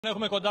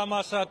Έχουμε κοντά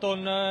μας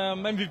τον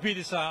MVP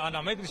της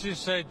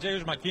αναμέτρησης,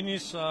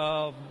 ΜΑΚΙΝΙΣ.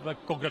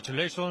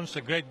 Congratulations,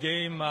 a great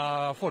game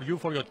for you,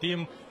 for your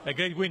team, a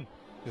great win.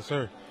 Yes,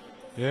 sir.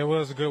 Yeah, it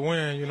was a good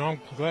win. You know,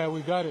 I'm glad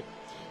we got it,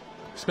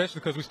 especially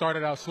because we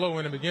started out slow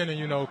in the beginning.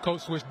 You know,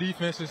 coach switched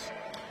defenses,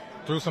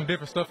 threw some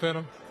different stuff at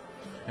them,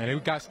 and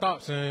we got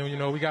stops, and you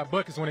know, we got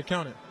buckets when it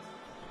counted.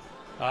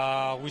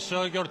 We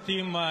saw your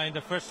team in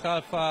the first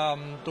half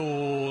to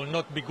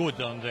not be good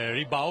on the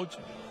rebound.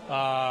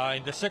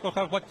 In the second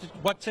half,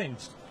 what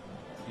changed?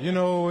 You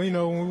know,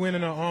 when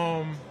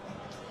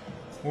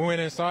we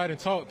went inside and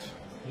talked.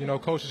 You know,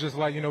 coach is just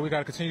like, you know, we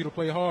got to continue to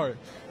play hard.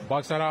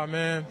 Box that out,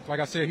 man.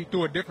 Like I said, he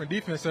threw a different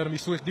defense at him.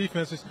 He switched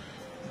defenses,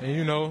 and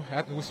you know,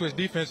 after we switched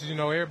defenses, you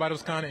know, everybody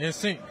was kind of in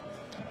sync.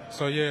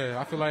 So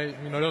yeah, I feel like,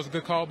 you know, that was a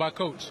good call by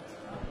coach.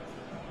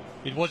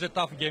 It was a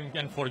tough game,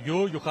 and for you,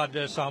 you had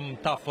some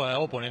tough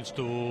opponents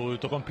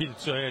to compete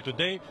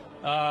today.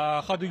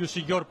 How do you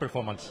see your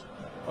performance?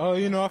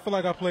 You know, I feel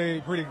like I played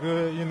pretty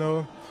good. You know,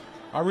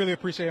 I really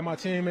appreciate my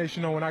teammates.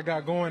 You know, when I got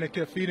going, they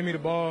kept feeding me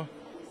the ball.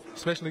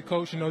 Especially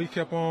coach, you know, he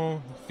kept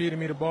on feeding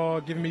me the ball,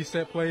 giving me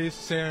set plays,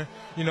 saying,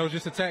 you know,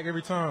 just attack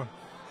every time.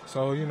 So,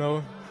 you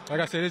know,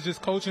 like I said, it's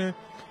just coaching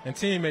and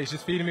teammates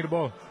just feeding me the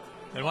ball.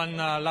 And one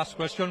last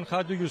question,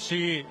 how do you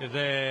see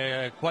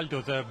the quality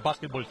of the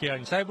basketball here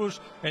in Cyprus,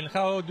 and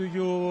how do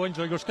you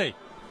enjoy your stay?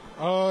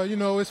 You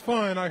know, it's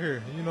fun out here,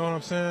 you know what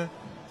I'm saying?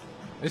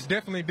 It's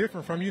definitely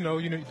different from, you know,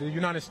 the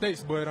United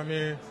States, but I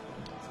mean,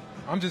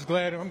 I'm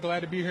glad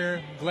to be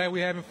here, glad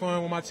we're having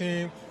fun with my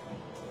team.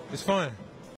 It's fun.